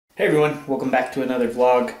Hey everyone, welcome back to another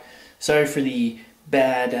vlog. Sorry for the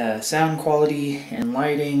bad sound quality and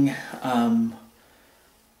lighting. I'm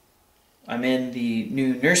in the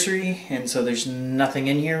new nursery and so there's nothing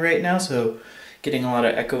in here right now, so getting a lot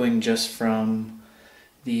of echoing just from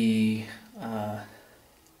the not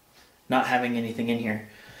having anything in here.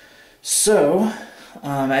 So,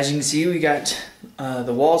 as you can see, we got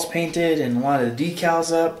the walls painted and a lot of the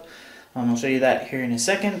decals up. I'll show you that here in a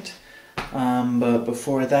second. But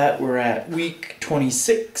before that, we're at week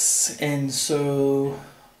 26, and so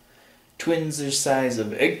twins are the size of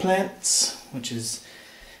eggplants, which is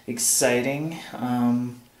exciting.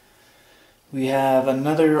 We have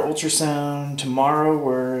another ultrasound tomorrow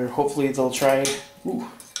where hopefully they'll try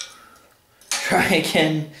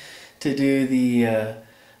again to do the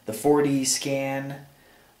 4D scan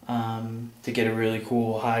to get a really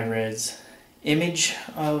cool high-res image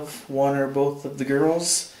of one or both of the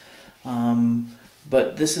girls.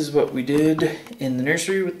 But this is what we did in the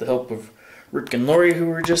nursery with the help of Rick and Lori, who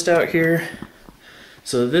were just out here.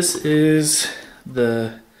 So this is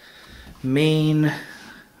the main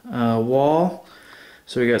wall.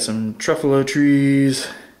 So we got some truffalo trees,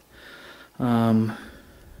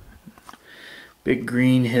 big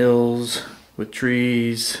green hills with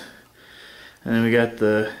trees, and then we got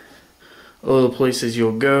the places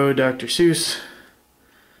you'll go, Dr. Seuss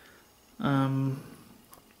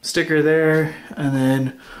sticker there, and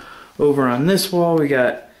then over on this wall we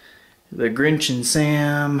got the Grinch and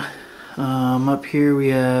Sam. Up here we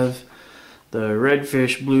have the red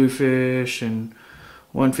fish, blue fish, and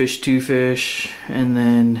one fish, two fish, and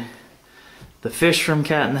then the fish from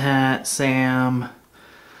Cat in the Hat, Sam.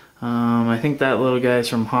 I think that little guy's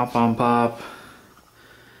from Hop on Pop,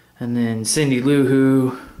 and then Cindy Lou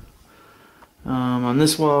Who. On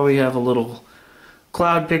this wall we have a little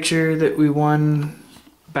cloud picture that we won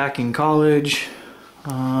back in college,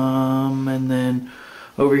 and then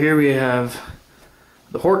over here we have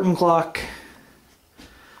the Horton clock,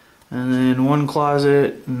 and then one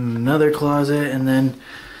closet, and another closet, and then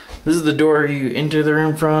this is the door you enter the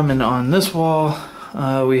room from. And on this wall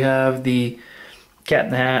we have the Cat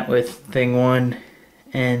in the Hat with thing 1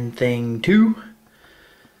 and thing 2.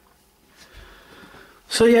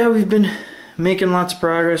 So yeah, we've been making lots of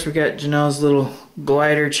progress. We got Janelle's little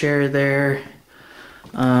glider chair there.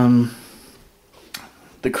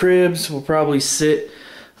 The cribs will probably sit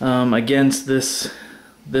against this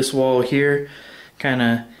wall here, kind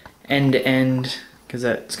of end to end, because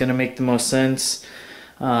that's going to make the most sense.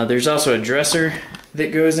 There's also a dresser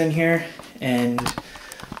that goes in here, and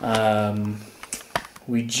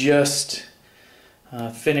we just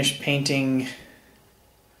finished painting.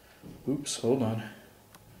 Oops, hold on.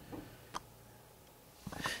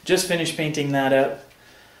 Just finished painting that up.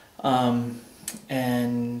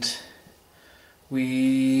 And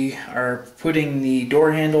we are putting the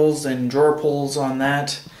door handles and drawer pulls on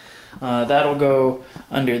that. That'll go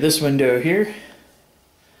under this window here.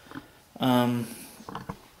 And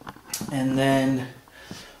then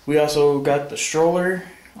we also got the stroller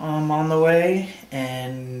on the way,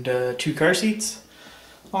 and 2 car seats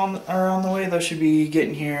are on the way. Those should be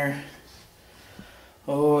getting here.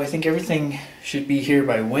 Oh, I think everything should be here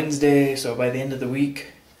by Wednesday, so by the end of the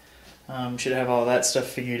week. Should have all that stuff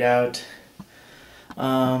figured out.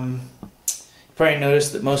 You probably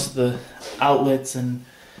noticed that most of the outlets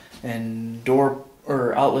and door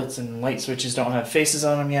or outlets and light switches don't have faces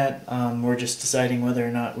on them yet. We're just deciding whether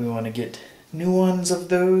or not we want to get new ones of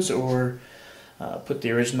those or put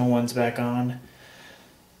the original ones back on.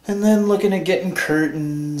 And then looking at getting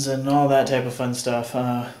curtains and all that type of fun stuff.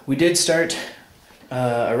 We did start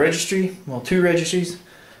a registry, well, 2 registries.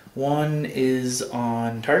 One is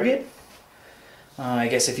on Target. I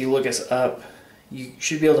guess if you look us up, you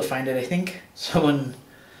should be able to find it. I think someone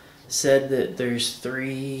said that there's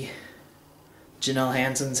 3 Janelle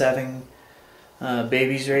Hansens having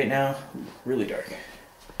babies right now. Really dark.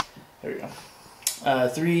 There we go.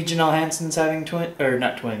 3 Janelle Hansens having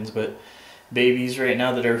not twins, but babies right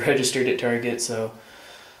now that are registered at Target. So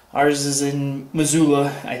ours is in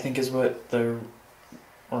Missoula, I think is what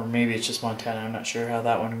or maybe it's just Montana. I'm not sure how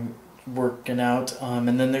that one working out.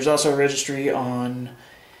 And then there's also a registry on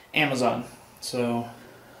Amazon. So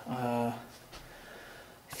I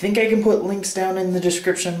think I can put links down in the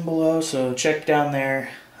description below, so check down there.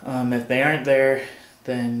 If they aren't there,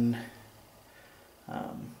 then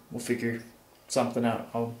we'll figure something out.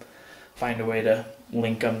 I'll find a way to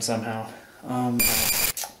link them somehow.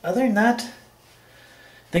 Other than that,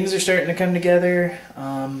 things are starting to come together,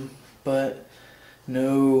 but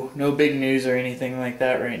no big news or anything like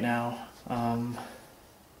that right now.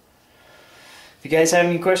 If you guys have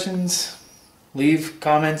any questions, leave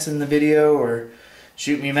comments in the video or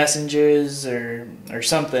shoot me messages or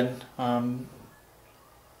something.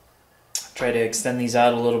 Try to extend these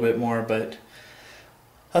out a little bit more, but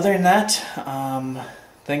other than that,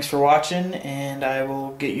 thanks for watching, and I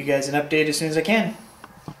will get you guys an update as soon as I can.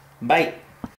 Bye.